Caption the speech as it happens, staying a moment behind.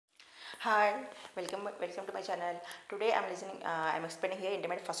Hi, welcome to my channel. Today I'm explaining here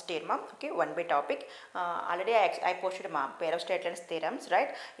intermediate first term. Okay, one by topic. Already I posted pair of straight lines theorems, right?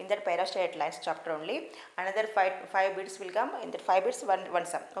 In that pair of straight lines chapter only, another five bits will come. In that 5 bits, one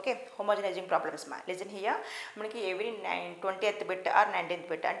sum. Okay, homogenizing problems. Listen here. మనకి every 20th bit or 19th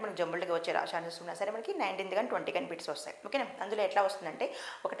bit అంటే మనకి జంబుల్గా వచ్చే chances ఉన్నా సరే మనకి 19th కానీ 20 కానీ bits వస్తాయి. ఓకేనా, అందులో ఎట్లా వస్తుందంటే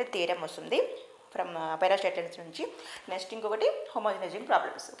ఒకటే థియరం వస్తుంది from pair of straight lines నుంచి. నెక్స్ట్ ఇంకొకటి homogenizing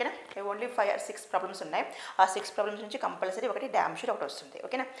ప్రాబ్లమ్స్. ఓకేనా, ఓన్లీ 5 or 6 ప్రాబ్లమ్స్ ఉన్నాయి. ఆ 6 ప్రాబ్లమ్స్ నుంచి కంపల్సరీ ఒకటి డ్యామ్ షూర్ ఒకటి వస్తుంది.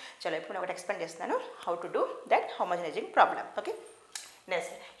 ఓకేనా, చలో ఇప్పుడు నేను ఒకటి ఎక్స్ప్లెయిన్ చేస్తున్నాను how to do that homogenizing problem. Okay,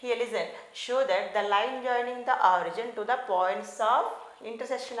 next here listen, show that the line joining the origin to the points of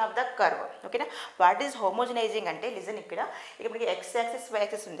intersection of the curve. ఓకేనా, వాట్ ఈజ్ హోమోజనైజింగ్ అంటే లిజన్, ఇక్కడ మనకి ఎక్స్ యాక్సిస్ వై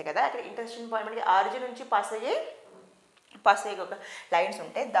యాక్సిస్ ఉంది కదా, అక్కడ intersection point మనకి origin నుంచి pass అయ్యే ఒక లైన్స్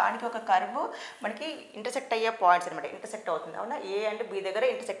ఉంటాయి. దానికి ఒక కర్వ్ మనకి ఇంటర్సెక్ట్ అయ్యే పాయింట్స్ అనమాట. ఇంటర్సెక్ట్ అవుతుంది, అవునా, ఏ అండ్ బి దగ్గర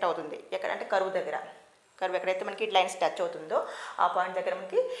ఇంటర్సెక్ట్ అవుతుంది. ఎక్కడంటే కర్వ్ దగ్గర, కర్వ్ ఎక్కడైతే మనకి లైన్స్ టచ్ అవుతుందో ఆ పాయింట్ దగ్గర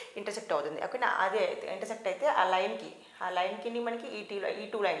మనకి ఇంటర్సెక్ట్ అవుతుంది. ఓకేనా, అదే ఇంటర్సెక్ట్ అయితే ఆ లైన్కి మనకి ఈ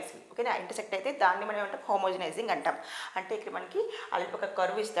టూ లైన్స్కి, ఓకేనా, ఇంటర్సెక్ట్ అయితే దాన్ని మనం ఏమంటాం, హోమోజనైజింగ్ అంటాం. అంటే ఇక్కడ మనకి అలాంటి ఒక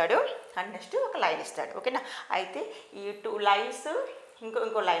కర్వ్ ఇస్తాడు అండ్ నెక్స్ట్ ఒక లైన్ ఇస్తాడు. ఓకేనా, అయితే ఈ టూ లైన్స్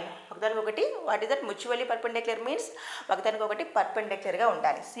ఇంకో లైన్ ఒకదానికి ఒకటి, what is that mutually perpendicular means ఒకదానికి ఒకటి పర్పెండిక్యులర్గా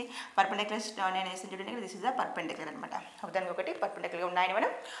ఉండాలి. సి పర్పెండిక్యులర్ నేను వేసిన చూడండి, దిస్ ఇస్ ద పర్పెండిక్యులర్ అనమాట. ఒకదానికి ఒకటి పర్పెండిక్యులర్గా ఉన్నాయని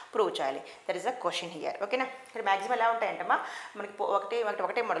మనం ప్రూవ్ చేయాలి. That is the question here. ఓకేనా, ఇక్కడ మ్యాక్సిమం ఎలా ఉంటాయంటమ్మా, మనకి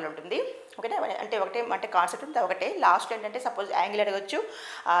ఒకటే మోడల్ ఉంటుంది. ఓకేనా, అంటే కాన్సెప్ట్ ఉంటుంది ఒకటే. లాస్ట్ ఏంటంటే సపోజ్ యాంగిల్ అడగచ్చు,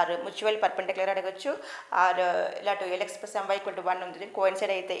 ఆర్ మ్యూచువల్ పర్పెండిక్యులర్ అడగచ్చు, ఆర్ ఇలా LX + MY = 1 ఉంది,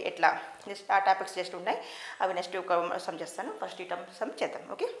 కోయిన్సైడ్ అయితే ఎట్లా, జస్ట్ ఆ టాపిక్స్ జస్ట్ ఉన్నాయి. అవి నెక్స్ట్ సమ్ చేస్తాను. ఫస్ట్ ఈ టర్మ్ సమ్ చేద్దాం.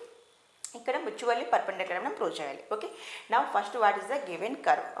 ఓకే, ఇక్కడ మ్యూచువల్లీ పర్పెండిక్యులర్ మనం ప్రూవ్ చేయాలి. Okay, now first what is the given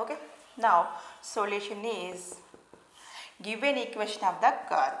curve. Okay, now solution is given equation of the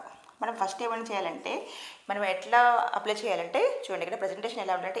curve. మనం ఫస్ట్ ఏమైనా చేయాలంటే మనం ఎట్లా అప్లై చేయాలంటే చూడండి, ఇక్కడ ప్రజెంటేషన్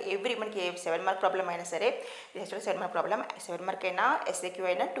ఎలా ఉండాలంటే మనకి 7 మార్క్ ప్రాబ్లం అయినా సరే, ఇది యాక్చువల్గా 7 మార్క్ ప్రాబ్లం, 7 మార్క్ అయినా SAQ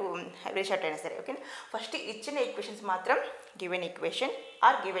అయినా 2 రీషార్ట్ అయినా సరే. ఓకే, ఫస్ట్ ఇచ్చిన ఈక్వేషన్స్ మాత్రం given equation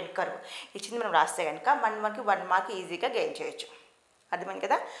are given curve ఇచ్చింది మనం రాస్తే కనుక మనకి 1 మార్క్ ఈజీగా గెయిన్ చేయొచ్చు. అర్థమైంది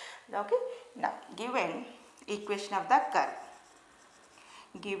కదా. ఓకే, నా given equation of the curve,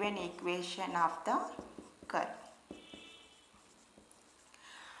 given equation of the curve.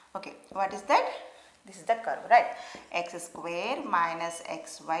 Okay, what is that? This is the curve, right? X square minus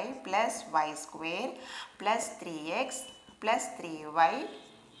xy plus y square plus 3x plus 3y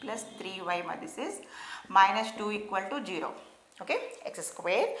plus 3y, this is minus 2 = 0. Okay, x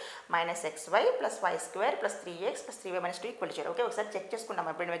square minus xy plus y square plus 3x plus 3y minus 2 = 0. Okay, ఒకసారి check చేసుకున్నాం.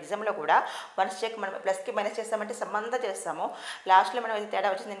 ఇప్పుడు ఎగ్జామ్లో కూడా once check మనం ప్లస్కి minus చేస్తామంటే సంబంధం చేస్తాము, లాస్ట్లో మనం ఇది తేడా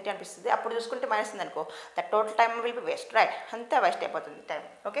వచ్చింది ఏంటి అనిపిస్తుంది, అప్పుడు చూసుకుంటే మైనస్ ఉంది అనుకో, that total time will be waste, right, అంతా వేస్ట్ అయిపోతుంది టైం.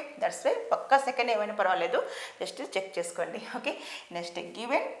 ఓకే, దట్స్ వై ఒక్క సెకండ్ ఏమైనా పర్వాలేదు, జస్ట్ చెక్ చేసుకోండి. Okay, next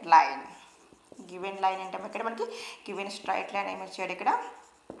given line. Given line అంటే ఇక్కడ మనకి గివెన్ స్ట్రైట్ లైన్ ఏమి ఇచ్చాడు, ఇక్కడ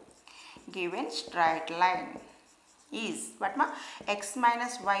given straight line is what ma x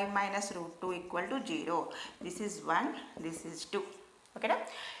minus y minus √2 = 0. This is 1, this is 2. ఓకేనా,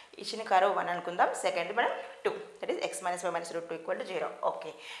 ఇచ్చిన కర్వ్ 1 అనుకుందాం, సెకండ్ మనం 2, that is x minus y minus √2 = 0.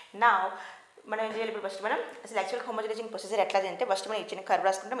 Okay, నా మనం ఏం చేయాలి ఇప్పుడు, ఫస్ట్ మనం అసలు యాక్చువల్ హోమోజనైజింగ్ ప్రొసీజర్ ఎట్లా అంటే ఫస్ట్ మనం ఇచ్చిన కర్వ్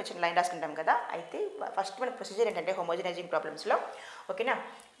రాసుకుంటాం, ఇచ్చిన లైన్ రాసుకుంటాం కదా. అయితే ఫస్ట్ మన ప్రొసీజర్ ఏంటంటే హోమోజనైజింగ్ ప్రాబ్లమ్స్లో, ఓకేనా,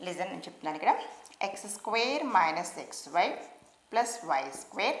 లిజన్ నేను చెప్తున్నాను ఇక్కడ, x² minus xy plus y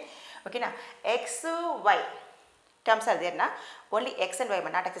square. ఓకేనా, xy terms are there, na only x and y,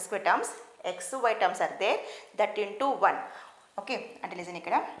 not x square terms, x y terms are there, that into 1. okay, అంటే listen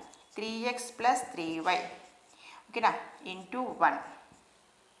ఇక్కడ 3x plus 3y, okay నా, into 1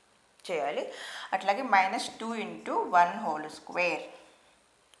 చేయాలి. అట్లాగే -2 × 1 whole square.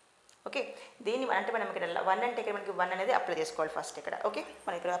 Okay, దీన్ని అంటే మనం ఇక్కడ 1 అంటే ఇక్కడ మనకి 1 అనేది అప్లై చేసుకోవాలి ఫస్ట్ ఇక్కడ. ఓకే,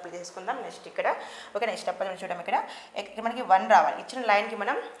 మనం ఇక్కడ అప్లై చేసుకుందాం. నెక్స్ట్ ఇక్కడ, ఓకే, నెక్స్ట్ అప్లై చూద్దాం. ఇక్కడ మనకి 1 రావాలి, ఇచ్చిన లైన్కి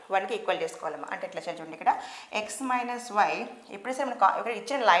మనం 1కి ఈక్వల్ చేసుకోవాలమ్మా. అంటే ఎట్లా చేయాలి చూడండి, ఇక్కడ x minus y, ఎప్పుడైతే మనం ఇక్కడ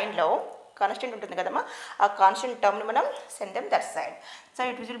ఇచ్చిన లైన్లో కాన్స్టెంట్ ఉంటుంది కదమ్మా, ఆ కాన్స్టెంట్ టర్మ్ని మనం send them that side, so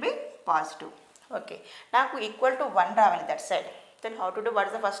it will be positive. Okay, నాకు =1 రావాలి that side. Then how to do, what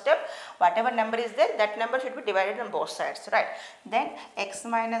is the first step, whatever number is there, that number should be divided on both sides, right? Then x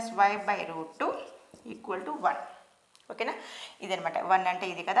minus y by √2 = 1. ఓకేనా, ఇది అనమాట. 1 అంటే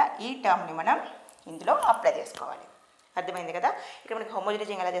ఇది కదా, ఈ టర్మ్ని మనం ఇందులో అప్లై చేసుకోవాలి. అర్థమైంది కదా. ఇక్కడ మనకి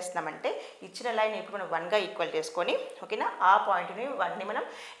హోమోజనైజింగ్ ఎలా చేస్తున్నామంటే ఇచ్చిన లైన్ ఇప్పుడు మనం 1గా ఈక్వల్ చేసుకొని, ఓకేనా, ఆ పాయింట్ని 1ని మనం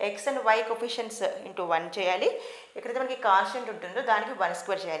x and y coefficients into 1 చేయాలి. ఎక్కడైతే మనకి కాన్స్టెంట్ ఉంటుందో దానికి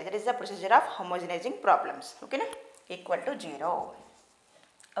 1² చేయాలి. That is the procedure of హోమోజనైజింగ్ problems. ఓకేనా, = 0.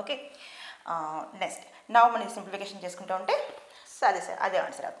 ఓకే, నెక్స్ట్ నౌ మనం సింప్లిఫికేషన్ చేసుకుంటూ ఉంటే సో అదే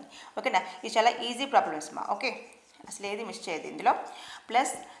ఆన్సర్ అవుతుంది. ఓకేనా, ఇది చాలా ఈజీ ప్రాబ్లమ్స్ మా. ఓకే, అసలు ఏది మిస్ చేయదు ఇందులో.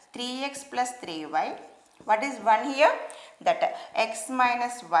 Plus 3x plus 3y, what is 1 here, that x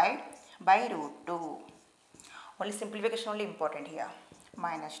minus y by root 2. Only simplification only important here.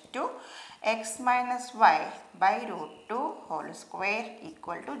 minus 2 x minus y by root 2 whole square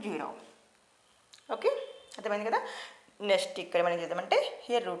equal to 0. Okay, అర్థమైంది కదా. Next ఇక్కడ మనం చేద్దామంటే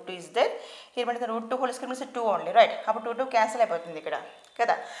here root 2 is there, here మనకి route 2 whole square means 2 only, right. అప్పుడు 2 cancel అయిపోతుంది ఇక్కడ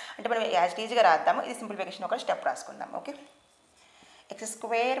కదా. అంటే మనం యాజ్ ఈజీగా రాద్దాము. ఇది సింప్లిఫికేషన్ ఒక step రాసుకుందాం. Okay, X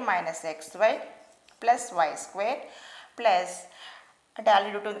square minus X why plus y square plus, అంటే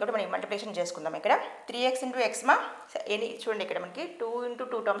ఆల్రెడీ రూట్ ఉంది కాబట్టి మనం మల్టిప్లికేషన్ చేసుకుందాం. ఇక్కడ 3x ఇంటూ ఎక్స్ మా ఎనీ చూడండి, ఇక్కడ మనకి 2 ఇంటూ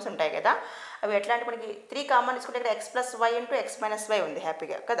 2 టర్మ్స్ ఉంటాయి కదా. అవి ఎట్లా అంటే మనకి 3 కామన్ తీసుకుంటే ఇక్కడ X plus why into X minus y ఉంది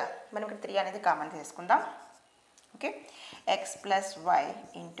హ్యాపీగా కదా. మనం ఇక్కడ 3 అనేది కామన్ తీసుకుందాం. Okay, X plus why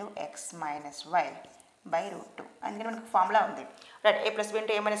into X minus y by root 2. అందుకని మనకు ఫార్ములా ఉంది, right. A plus B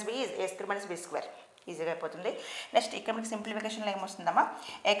into A minus B is a square minus B square, ఈజీగా అయిపోతుంది. నెక్స్ట్ ఇక్కడ మనకి సింప్లిఫికేషన్లో ఏమొస్తుందమ్మా,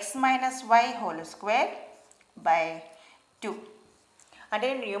 X minus y whole square by 2. అంటే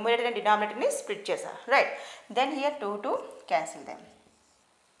నేను numerator and డినామినేటర్ని split చేశాను, right. Then here 2 cancel them,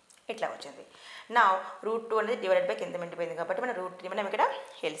 ఇట్లా వచ్చింది. నా రూట్ 2 అనేది డివైడెడ్ బై కింద మింటిపోయింది కాబట్టి మనం రూట్ 3 మనం ఇక్కడ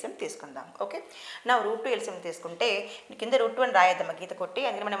ఎల్సిఎం తీసుకుందాం. ఓకే, నా రూట్ 2 ఎల్సిఎం తీసుకుంటే కింద రూట్ 2 అని రాయొద్దాం గీత కొట్టి,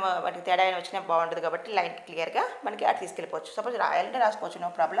 అందుకని మనం వాటికి తేడా వచ్చినా బాగుంటుంది కాబట్టి లైన్ క్లియర్గా మనకి అటు తీసుకెళ్ళిపోవచ్చు. సపోజ్ రాయాలంటే రాసుకోవచ్చు,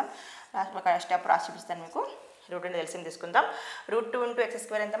 నో ప్రాబ్లం. ఒక స్టెప్ రాసి చూపిస్తాను మీకు. రూట్ 2 ఎల్సిఎం తీసుకుందాం. రూట్ 2 ఇంటూ ఎక్స్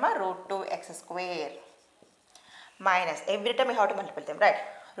స్క్వేర్ ఎంతమ్మా, route 2 X square minus every time we have to multiply them, right.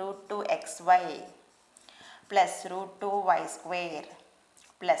 root 2 xy plus root 2 y square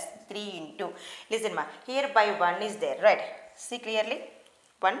plus 3 into, listen ma, here by 1 is there, right. See clearly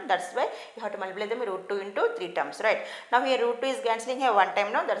 1, that's why you have to multiply them root 2 into 3 terms, right. Now here root 2 is cancelling here one time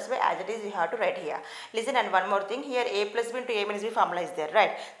now, that's why as it is you have to write here. Listen, and one more thing, here a plus b into a minus b formula is there,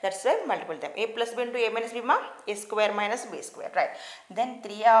 right. That's why multiply them. A plus b into a minus b ma, a square minus b square, right. Then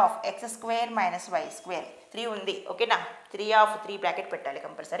 3 of x square minus y square, 3 undi, okay na, 3 of 3 bracket pettali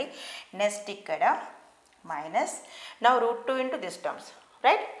compulsory. Next ikkada minus, now root 2 into this terms,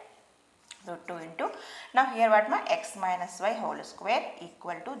 right. root 2 into, now here what ma, x minus y whole square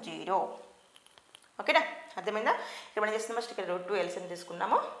equal to 0. ఓకేనా, అర్థమైందా. ఇక్కడ మనం చేస్తున్న first ఇక్కడ route 2 LCM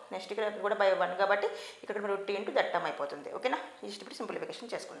తీసుకున్నాము. Next ఇక్కడ కూడా by 1 కాబట్టి ఇక్కడ రూట్ 2 ఇంటూ దట్ టర్మ్ అయిపోతుంది. ఓకేనా, జస్ట్ ఇప్పుడు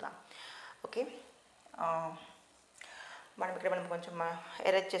సింప్లిఫికేషన్ చేసుకుందాం. ఓకే, మనం ఇక్కడ మనం కొంచెం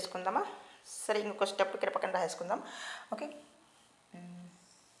ఎరేజ్ చేసుకుందామా. సరే, ఇంకొక స్టెప్ ఇక్కడ పక్కన రాసేసుకుందాం. ఓకే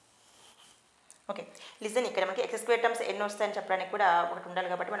ఓకే, లిజన్, ఇక్కడ మనకి ఎక్స్ స్క్వేర్ టర్మ్స్ ఎన్ని వస్తాయని చెప్పడానికి కూడా ఒకటి ఉండాలి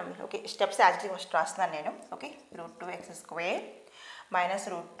కాబట్టి మనం okay steps as it first రాస్తున్నాను నేను. Okay, route 2 X square minus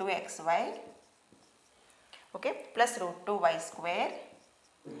root 2 X why, okay, plus root 2 y square,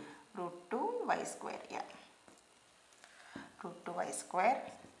 route 2 y square, yeah route 2 y square,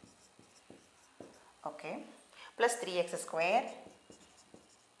 okay, plus 3x square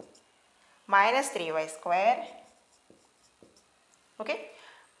minus 3y square, okay,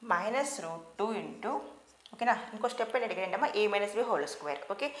 minus root 2 into, ఓకేనా. ఇంకో step ఏంటంటే ఇక్కడ ఏంటమ్మా, ఏ minus B whole square.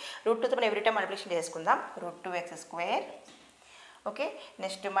 Okay, route 2తో మనం every time multiplication చేసుకుందాం. Route 2 X square, okay,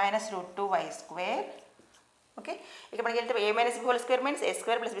 next minus root 2 y square, okay. ఇక్కడ మనకి వెళ్తే ఏ minus B whole square means A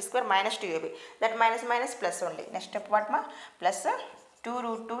square plus B square minus 2ab, that minus minus plus only. Next step what మా, plus 2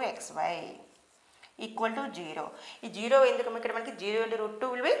 route 2 X y equal to 0. ఈ 0 ఎందుకు ఇక్కడ మనకి 0 into root 2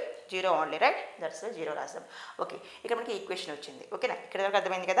 will be 0 only, right. That's 0 రాస్తాం. Okay, ఇక్కడ మనకి equation వచ్చింది. ఓకేనా, ఇక్కడ వరకు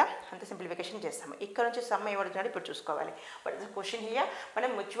అర్థమైంది కదా. అంత సింప్లిఫికేషన్ చేస్తాము. ఇక్కడ నుంచి సమ్ ఏమడుతున్నాడు ఇప్పుడు చూసుకోవాలి. బట్ ద క్వశ్చన్ హియర్ మనం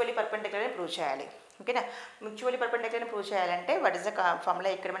మ్యూచువల్లీ పర్పెండిక్యులర్ అని ప్రూవ్ చేయాలి. ఓకేనా, మ్యూచువల్లీ పర్పెండిక్యులర్ అని ప్రూవ్ చేయాలంటే వాట్ ఇస్ ద ఫార్ములా.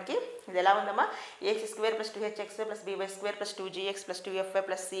 ఇక్కడ మనకి ఇది ఎలా ఉందమ్మా, AX square plus 2hx plus b y square plus 2gx plus 2fy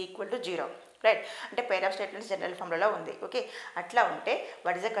plus c equal to 0, right. అంటే పేర్ ఆఫ్ స్టేట్మెంట్స్ జనరల్ ఫార్ములాలో ఉంది. ఓకే, అట్లా ఉంటే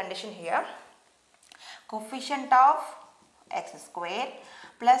what is the condition here, coefficient of X square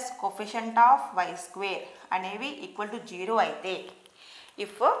plus coefficient of y square అనేవి equal to 0 అయితే,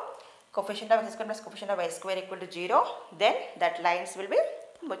 if coefficient of X square plus coefficient of y square equal to 0, then that lines will be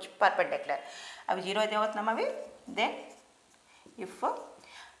perpendicular. అవి 0 అయితే అవుతున్నాం అవి, then if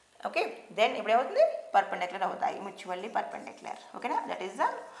okay then ఇప్పుడు ఏమవుతుంది, perpendicular అవుతాయి, mutually perpendicular. ఓకేనా, that is the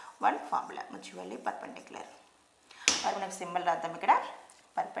one formula, mutually perpendicular. మరి మనకు సింబల్ రాద్దాం ఇక్కడ,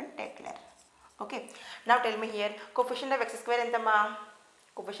 perpendicular. Okay, now tell me here, coefficient of x square entama,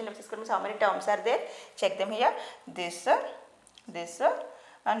 coefficient of x square means how many terms are there, check them here, this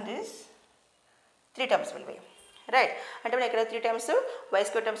and this 3 terms will be, right. అంటే మనం ఇక్కడ 3 terms y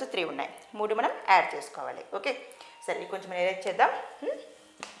square terms 3 ఉన్నాయి, 3 మనం add చేసుకోవాలి. Okay, సరే కొంచెం మనం erase చేద్దాం.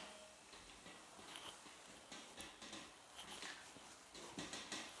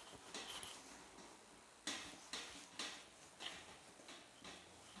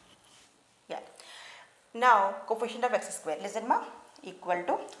 Now coefficient of x square, listen ma, equal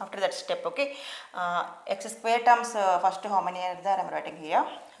to, after that step, okay, x square terms, first how many are there, I am writing here,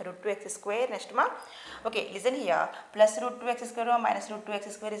 root 2 x square, next ma, okay, listen here, plus root 2 x square or minus root 2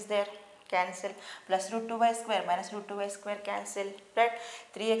 x square is there, cancel, plus root 2 y square minus root 2 y square, cancel, right,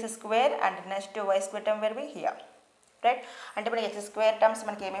 3x square and next y square term will be here, right, అంటే ఇప్పుడు x square terms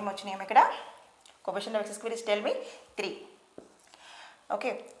మనకి ఏమేమి వచ్చినాయి ఇక్కడ, coefficient of x square is tell me 3,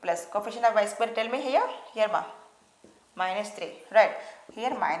 okay, plus coefficient of y square tell me here ma minus 3, right,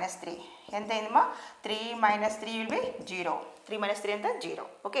 here minus 3, ఎంత అయింది మా 3 minus 3 will be 0, 3 minus 3 ఎంత 0,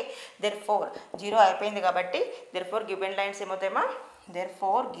 okay, therefore 0 అయిపోయింది కాబట్టి therefore given lines ఏమవుతాయి మా,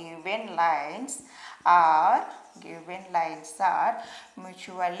 therefore given lines are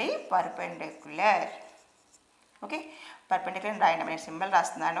mutually perpendicular, okay, perpendicular అని రాయండి, నేను సింబల్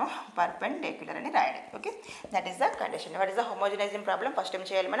రాస్తున్నాను, పర్పెండిక్యులర్ అని రాయండి, okay, that is the condition. What is the హోమోజనైజింగ్ problem, first ఏం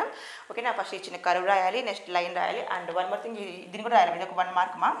చేయాలి మనం, ఓకేనా, ఫస్ట్ ఇచ్చిన కర్వ్ రాయాలి, నెక్స్ట్ లైన్ రాయాలి, అండ్ వన్ మోర్ థింగ్, దీన్ని కూడా రాయాలి, ఇది ఒక 1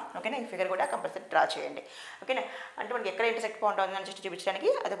 మార్క్ మా, ఓకేనా, ఈ ఫిగర్ కూడా కంపల్సరీ డ్రా చేయండి, ఓకేనా, అంటే మనకి ఎక్కడ ఇంటర్సెక్ట్ పాయింట్ ఉందని జస్ట్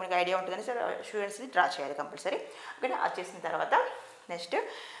చూపించడానికి అది మనకి ఐడియా ఉంటుందని స్టూడెంట్స్ని డ్రా చేయాలి కంపల్సరీ, ఓకేనా, అది చేసిన తర్వాత నెక్స్ట్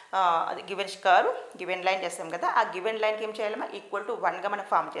అది గివెన్ కర్వ్ గివెన్ లైన్ చేస్తాం కదా, ఆ గివెన్ లైన్కి ఏం చేయాలి, ఈక్వల్ టు 1గా మనం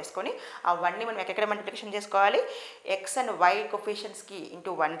ఫామ్ చేసుకొని ఆ 1ని మనం ఎక్కడ మల్టిప్లికేషన్ చేసుకోవాలి, ఎక్స్ అండ్ వై కోఎఫిషియెంట్స్కి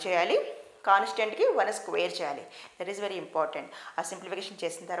ఇంటూ 1 చేయాలి, కాన్స్టెంట్కి 1 స్క్వేర్ చేయాలి, దట్ ఈస్ వెరీ ఇంపార్టెంట్. ఆ సింప్లిఫికేషన్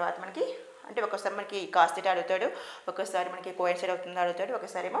చేసిన తర్వాత మనకి అంటే ఒకసారి మనకి కాస్ థీటా అడుగుతాడు, ఒకసారి మనకి కోయిన్సైడ్ అవుతుందో అడుగుతాడు,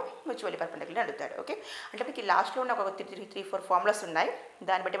 ఒకసారి ఏమో మ్యూచువల్లీ పర్పెండిక్యులర్ అడుగుతాడు, ఓకే, అంటే మనకి లాస్ట్లో ఉన్న ఒక 3-4 ఫార్ములాస్ ఉన్నాయి,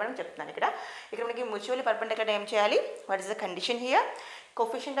 దాన్ని బట్టి మనం చెప్తున్నాను. ఇక్కడ మనకి మ్యూచువల్లీ పర్పెండిక్యులర్ ఏం చేయాలి, what is the condition here,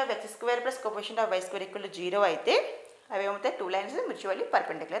 coefficient of x square plus coefficient of y square equal to 0 అయితే అవి ఏమవుతాయి, 2 లైన్స్ మ్యూచువల్లీ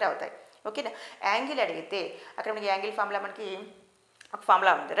పర్పెండిక్యులర్ అవుతాయి, ఓకేనా. యాంగిల్ అడిగితే అక్కడ మనకి యాంగిల్ ఫార్ములా మనకి ఒక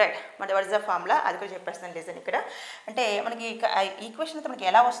ఫార్ములా ఉంది, రైట్, మరి వాట్ ఇస్ ద ఫార్ములా అది కూడా చెప్పేస్తున్నాను రీజన్ ఇక్కడ, అంటే మనకి ఈక్వేషన్ అయితే మనకి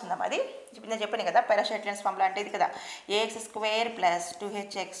ఎలా వస్తుందాం, అది నేను చెప్పాను కదా, పారాషైట్ లైన్స్ ఫార్ములా అంటే ఇది కదా, ax square plus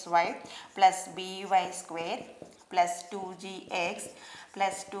 2hxy plus by square plus 2gx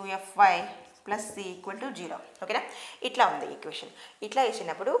plus 2fy plus c equal to 0, ఓకేనా, ఇట్లా ఉంది ఈక్వేషన్. ఇట్లా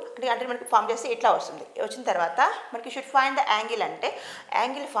వేసినప్పుడు అంటే మనకి ఫామ్ చేస్తే ఇట్లా వస్తుంది, వచ్చిన తర్వాత మనకి షుడ్ ఫైండ్ ద యాంగిల్, అంటే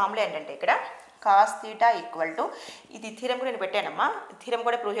యాంగిల్ ఫార్ములా ఏంటంటే ఇక్కడ కాస్ థీటా ఈక్వల్ టు, ఇది థీరం కూడా నేను పెట్టానమ్మా, థీరం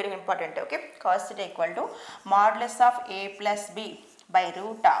కూడా ప్రూవ్ చేయడం important, okay, cos theta equal to modulus of a plus b by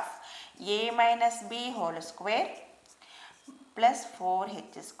root of a minus b whole square plus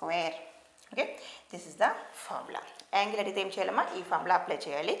 4h square, okay, this is the formula. Angle అడిగితే ఏం చేయాలమ్మా, ఈ formula apply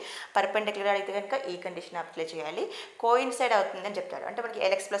చేయాలి, perpendicular అడిగితే కనుక ఈ condition apply చేయాలి, coincide అవుతుందని చెప్తాడు, అంటే మనకి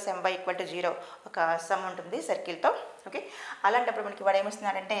lx plus my equal to 0 ఒక సమ్ ఉంటుంది సర్కిల్తో, ఓకే, అలాంటప్పుడు మనకి వాడు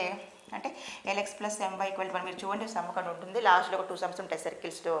ఏమొస్తున్నాడంటే అంటే lx plus my equal to, మీరు చూడండి సమ్ ఒకటి ఉంటుంది, లాస్ట్లో ఒక 2 సమ్స్ ఉంటాయి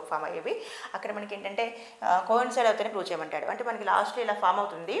సర్కిల్స్లో ఫామ్ అయ్యేవి, అక్కడ మనకి ఏంటంటే కోయిన్సైడ్ అవుతానే ప్రూవ్ చేయమంటాడు, అంటే మనకి లాస్ట్లో ఇలా ఫామ్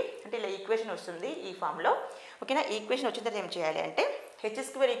అవుతుంది, అంటే ఇలా ఈక్వేషన్ వస్తుంది ఈ ఫామ్లో, ఓకేనా. ఈక్వేషన్ వచ్చిన తర్వాత ఏం చేయాలి అంటే h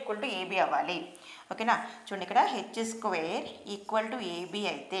square equal to ab అవ్వాలి, ఓకేనా. చూడండి ఇక్కడ h square equal to ab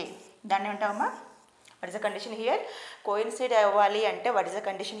అయితే దాన్ని ఏమంటామమ్మా, what is the condition here, coincide అవ్వాలి అంటే what is the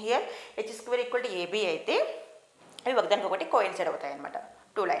condition here, h square equal to ab అయితే అవి ఒకదానికి ఒకటి కోయిన్సైడ్ అవుతాయి అనమాట,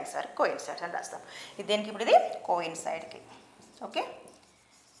 2 లైన్స్ ఆర్ కోయిన్సైడ్స్ అని రాస్తాం. ఇది దేనికి, ఇప్పుడు ఇది కోయిన్సైడ్కి, ఓకే.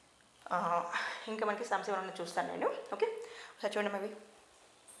 ఇంకా మనకి సమ్స్ ఏమన్నా చూస్తాను నేను, ఓకే, ఒకసారి చూడండి అవి,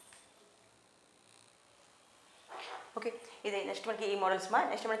 ఓకే. ఇది నెక్స్ట్ మనకి ఈ మోడల్స్ మా,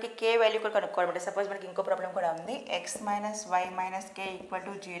 నెక్స్ట్ మనకి k వాల్యూ కూడా కనుక్కోవాలంటే, సపోజ్ మనకి ఇంకో ప్రాబ్లం కూడా ఉంది, x minus y minus k equal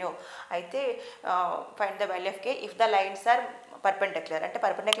to 0 అయితే find the value of k if the lines are perpendicular, అంటే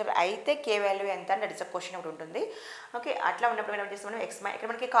పర్పెండిక్యులర్ అయితే k వాల్యూ ఎంత అని దట్ ఇస్ అ క్వశ్చన్ ఒకటి ఉంటుంది, ఓకే. అట్లా ఉన్నప్పుడు మనం ఏం చేస్తాం, మనం ఇక్కడ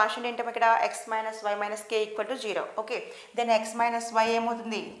మనకి కాన్స్టెంట్ ఏంటో ఇక్కడ x minus y minus k equal to 0, okay, then x minus y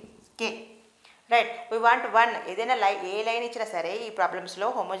ఏమవుతుంది k, రైట్, వీ వాంట్ 1, ఏదైనా ఏ లైన్ ఇచ్చినా సరే ఈ ప్రాబ్లమ్స్లో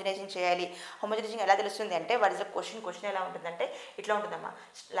హోమోజనైజేషన్ చేయాలి. హోమోజనైజేషన్ ఎలా తెలుస్తుంది అంటే వాట్ ఇస్ ద క్వశ్చన్ ఎలా ఉంటుందంటే ఇట్లా ఉంటుందమ్మా,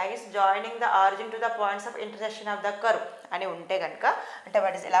 lines joining the origin to the points of intersection of the curve అని ఉంటే కనుక, అంటే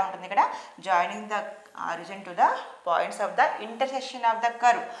వాట్ ఇస్ ఎలా ఉంటుంది ఇక్కడ, joining the origin to the points of the intersection of the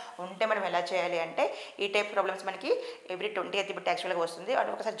curve ఉంటే మనం ఎలా చేయాలి అంటే ఈ టైప్ ప్రాబ్లమ్స్ మనకి ఎవ్రీ 20th బిట్ యాక్చువల్గా వస్తుంది,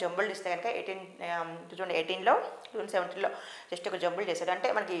 అది ఒకసారి జంబుల్ ఇస్తే కనుక 2018లో 2017లో జస్ట్ ఒక జంబుల్ చేశాడు, అంటే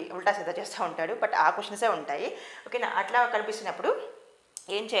మనకి ఉల్టా సిద్ధ చేస్తూ ఉంటాడు, బట్ ఆ క్వశ్చన్సే ఉంటాయి, ఓకేనా. అట్లా కనిపిస్తున్నప్పుడు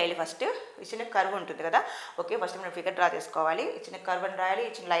ఏం చేయాలి, ఫస్ట్ ఇచ్చిన కర్వ్ ఉంటుంది కదా, ఓకే, ఫస్ట్ మనం ఫిగర్ డ్రా చేసుకోవాలి, ఇచ్చిన కర్వ్ అని రాయాలి,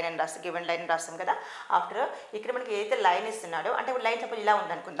 ఇచ్చిన లైన్ అని రాస్తాం, గివెన్ లైన్ రాస్తాం కదా, ఆఫ్టర్ ఇక్కడ మనకి ఏదైతే లైన్ ఇస్తున్నాడో, అంటే లైన్ సపోజ్ ఇలా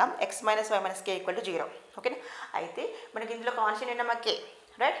ఉందనుకుందాం, x minus y minus k equal to 0, ఓకేనా. అయితే మనకి ఇందులో కాన్స్టెంట్ ఏంటమ్మా k,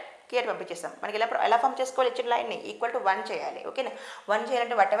 రైట్, k అని పంపించేస్తాం, మనకి ఎలా ఫామ్ చేసుకోవాలి, ఇచ్చిన లైన్ని ఈక్వల్ టు 1 చేయాలి, ఓకేనా. 1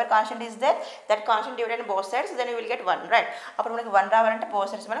 చేయాలంటే what ever constant is there that constant divide both sides then you will get 1, right. అప్పుడు మనకి 1 రావాలంటే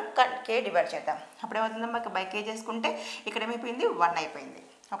బోత్ సైడ్స్ మనం k డివైడ్ చేద్దాం, అప్పుడు ఏమవుతుందమ్మా, బై k చేసుకుంటే ఇక్కడ ఏమైపోయింది 1 అయిపోయింది,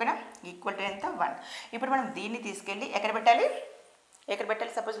 ఓకేనా, ఈక్వల్ టు ఎంత 1. ఇప్పుడు మనం దీన్ని తీసుకెళ్ళి ఎక్కడ పెట్టాలి,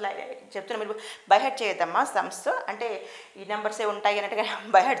 సపోజ్ చెప్తున్నా, మీరు బై హెడ్ చేయొద్దమ్మా సమ్స్, అంటే ఈ నెంబర్సే ఉంటాయి అన్నట్టుగా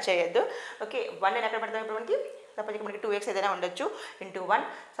బై హెడ్ చేయొద్దు. ఓకే, 1 నేను ఎక్కడ పెడతాం ఇప్పుడు మనకి, సపోజ్ మనకి 2x ఏదైనా ఉండొచ్చు ఇంటూ 1,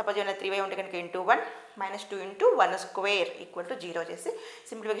 సపోజ్ ఏమైనా 3y ఉంటే కనుక into 1 -2 into 1 square equal to 0 చేసి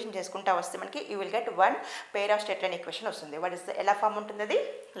సింప్లిఫికేషన్ చేసుకుంటా వస్తే మనకి you will get 1 pair of straight line equation వస్తుంది. వాట్ ఇస్ ఎలా ఫామ్ ఉంటుంది అది,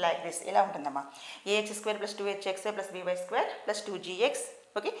 లైక్ దిస్, ఇలా ఉంటుందమ్మా. ax² + 2hx + by² + 2gx,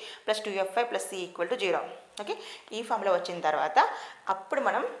 okay, plus 2fy + c equal to 0. Okay, ఈ ఫామ్లో వచ్చిన తర్వాత అప్పుడు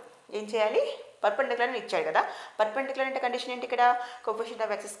మనం ఏం చేయాలి, పర్పెండిక్యులర్ ఇచ్చాడు కదా, పర్పెండిక్యులర్ అంటే కండిషన్ ఏంటి ఇక్కడ, coefficient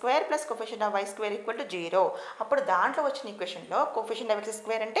of x² + coefficient of y² equal to 0. అప్పుడు దాంట్లో వచ్చిన ఈక్వేషన్లో కోఎఫిషియంట్ ఆఫ్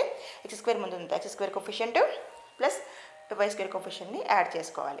x² అంటే x² ముందు ఉంది, x² coefficient plus y² కోఎఫిషియంట్ని add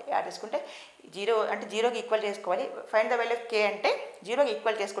చేసుకోవాలి. యాడ్ చేసుకుంటే 0 అంటే 0కి ఈక్వల్ చేసుకోవాలి. Find the value of k అంటే 0కి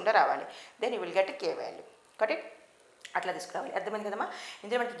ఈక్వల్ చేసుకుంటూ రావాలి. Then you will get k value. Correct, అట్లా తీసుకురావాలి. అర్థమైంది కదమ్మా.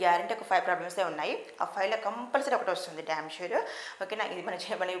 ఇందులో మనకి గ్యారంటీ ఒక 5 ప్రాబ్లమ్సే ఉన్నాయి. ఆ 5లో కంపల్సరీ ఒకటి వస్తుంది, డ్యామ్ షూర్. ఓకేనా, ఇది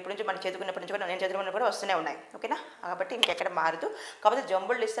మనం ఇప్పుడు నుంచి మనం చదువుకున్నప్పటి నుంచి కూడా, నేను చదువుకున్నప్పుడు కూడా వస్తూనే ఉన్నాయి. ఓకేనా, కాబట్టి ఇంకెక్కడ మారదు. కాకపోతే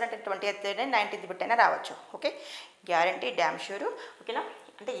జంబుల్ ఇస్తారంటే 20th 19th బిట్టైనా రావచ్చు. Okay, guarantee damn sure. ఓకేనా,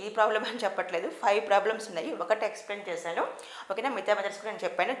 అంటే ఈ ప్రాబ్లమ్ అని చెప్పట్లేదు, 5 ప్రాబ్లమ్స్ ఉన్నాయి, ఒకటి ఎక్స్ప్లెయిన్ చేశాను. ఓకేనా, మిగతా మెథడ్స్ కూడా నేను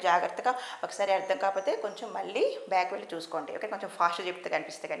చెప్పాను. జాగ్రత్తగా ఒకసారి అర్థం కాకపోతే కొంచెం మళ్ళీ బ్యాక్ వెళ్ళి చూసుకోండి. ఓకే, కొంచెం ఫాస్ట్గా చెప్తే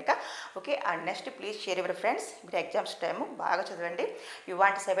కనిపిస్తే కనుక. Okay, and next please share your friends. ఇప్పుడు ఎగ్జామ్స్ టైము బాగా చదవండి. You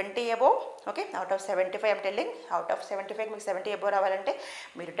want 70 above. Okay, out of 75 I'm telling, out of 75 మీకు 70 అబోవ్ రావాలంటే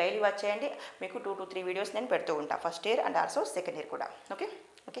మీరు డైలీ వాచ్ చేయండి. మీకు 2 to 3 వీడియోస్ నేను పెడుతూ ఉంటాను, first year and also second year కూడా.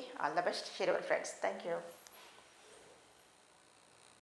 Okay, all the best, share your friends. Thank you.